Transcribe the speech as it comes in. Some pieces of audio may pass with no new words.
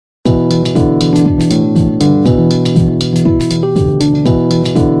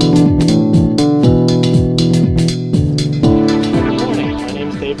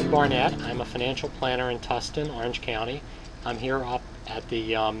financial planner in Tustin, Orange County. I'm here up at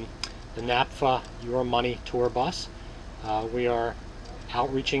the NAPFA Your Money tour bus. We are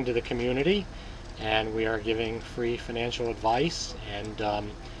outreaching to the community, and we are giving free financial advice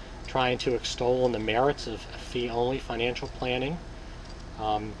and trying to extol the merits of fee-only financial planning.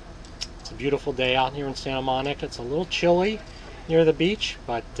 It's a beautiful day out here in Santa Monica. It's a little chilly near the beach,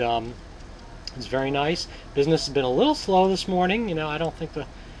 but it's very nice. Business has been a little slow this morning. I don't think the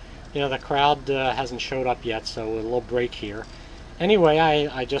crowd hasn't showed up yet, so a little break here. Anyway,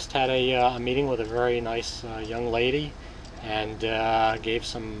 I just had a meeting with a very nice young lady, and gave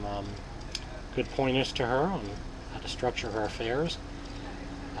some good pointers to her on how to structure her affairs.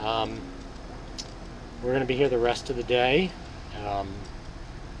 We're going to be here the rest of the day. I'm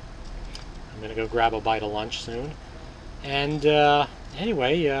going to go grab a bite of lunch soon. And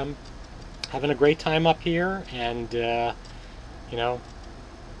anyway, having a great time up here, and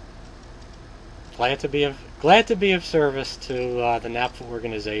glad to be of service to the NAPFA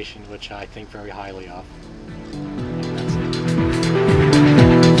organization, which I think very highly of.